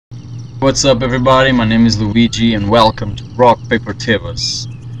What's up everybody, my name is Luigi and welcome to RockPaper Tebas.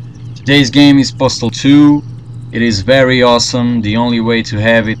 Today's game is Postal2. It is very awesome. The only way to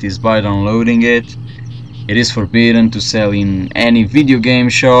have it is by downloading it. It is forbidden to sell in any video game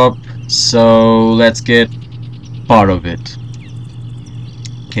shop, so let's get part of it.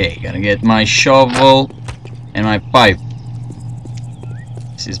 Okay, gotta get my shovel and my pipe.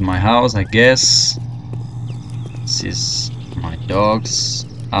 This is my house, I guess. This is my dog's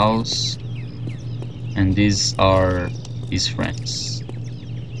house, and these are his friends,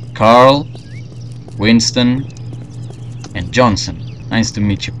 Carl, Winston, and Johnson. Nice to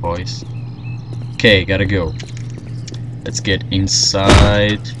meet you, boys. Okay, gotta go. Let's get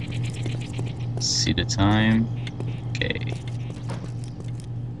inside. See the time. Okay.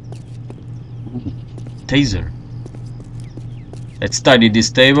 Ooh, taser. Let's tidy this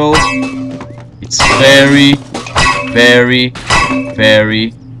table. It's very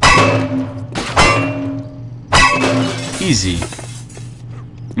easy.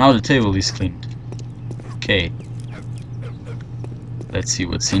 Now the table is cleaned. Okay. Let's see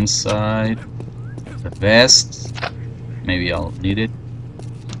what's inside. The vest. Maybe I'll need it.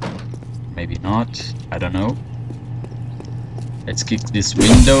 Maybe not. I don't know. Let's kick this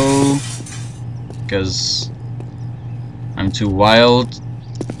window, because I'm too wild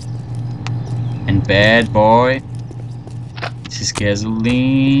and bad boy. This is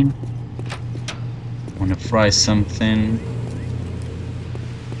gasoline. Wanna fry something.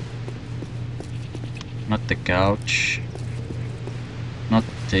 Not the couch. Not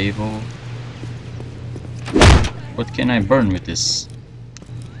the table. What can I burn with this?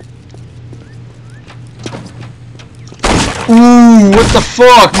 Ooh, what the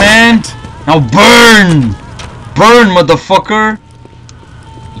fuck, man? Now burn! Burn, motherfucker!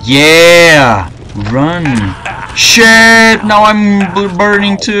 Yeah! Run! Shit! Now I'm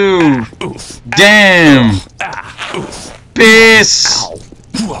burning too! Damn! Piss!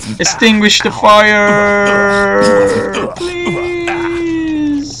 Extinguish the fire!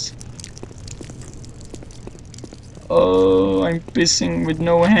 Please! Oh, I'm pissing with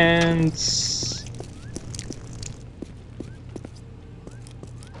no hands.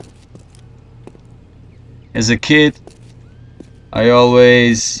 As a kid, I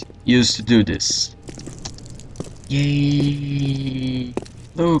always used to do this. Yay!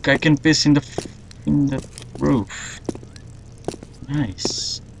 Look, I can piss in the roof.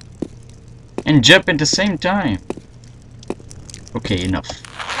 Nice. And jump at the same time. Okay, enough.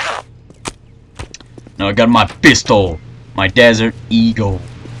 Now I got my pistol, my Desert Eagle.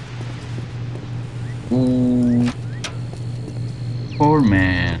 Ooh, poor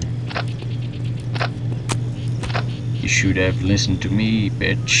man. You should have listened to me,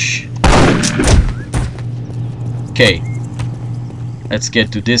 bitch. Okay, let's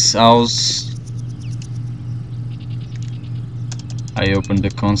get to this house. I opened the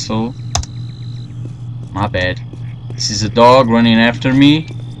console. My bad. This is a dog running after me,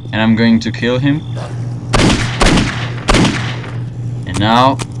 and I'm going to kill him. And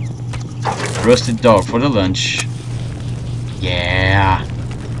now, roasted dog for the lunch. Yeah.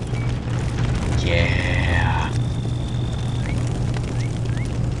 Yeah.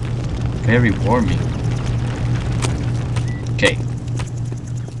 Very warming. Okay.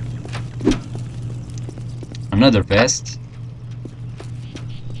 Another vest.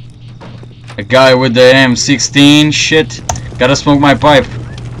 A guy with the M16. Shit. Gotta smoke my pipe.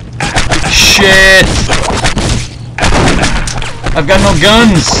 Shit. I've got no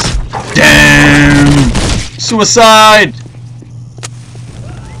guns. Damn. Suicide.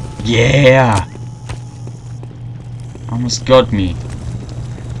 Yeah. Almost got me.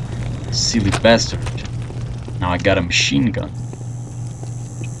 Silly bastard. Now I got a machine gun.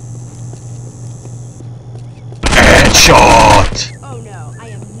 Headshot! Oh no, I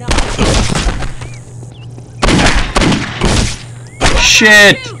am not.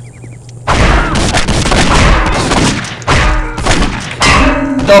 Shit!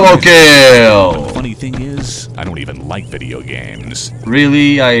 Double kill! Funny thing is, I don't even like video games.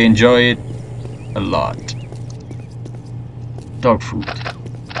 Really, I enjoy it a lot. Dog food.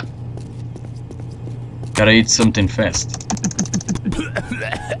 Gotta eat something fast.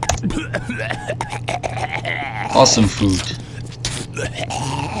 Awesome food.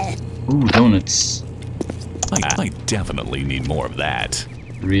 Ooh, donuts. I definitely need more of that.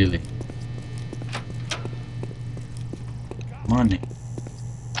 Really. Money.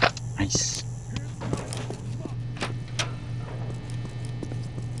 Nice.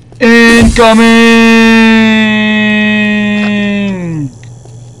 Incoming!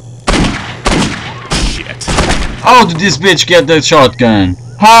 Shit. How did this bitch get that shotgun?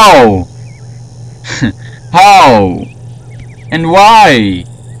 How? How? And why?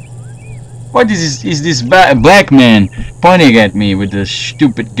 What is this black man pointing at me with a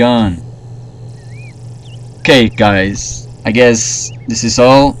stupid gun? Okay guys, I guess this is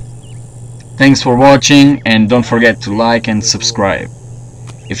all. Thanks for watching, and don't forget to like and subscribe.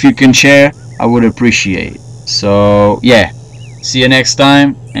 If you can share, I would appreciate. So yeah, see you next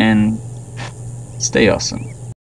time and stay awesome.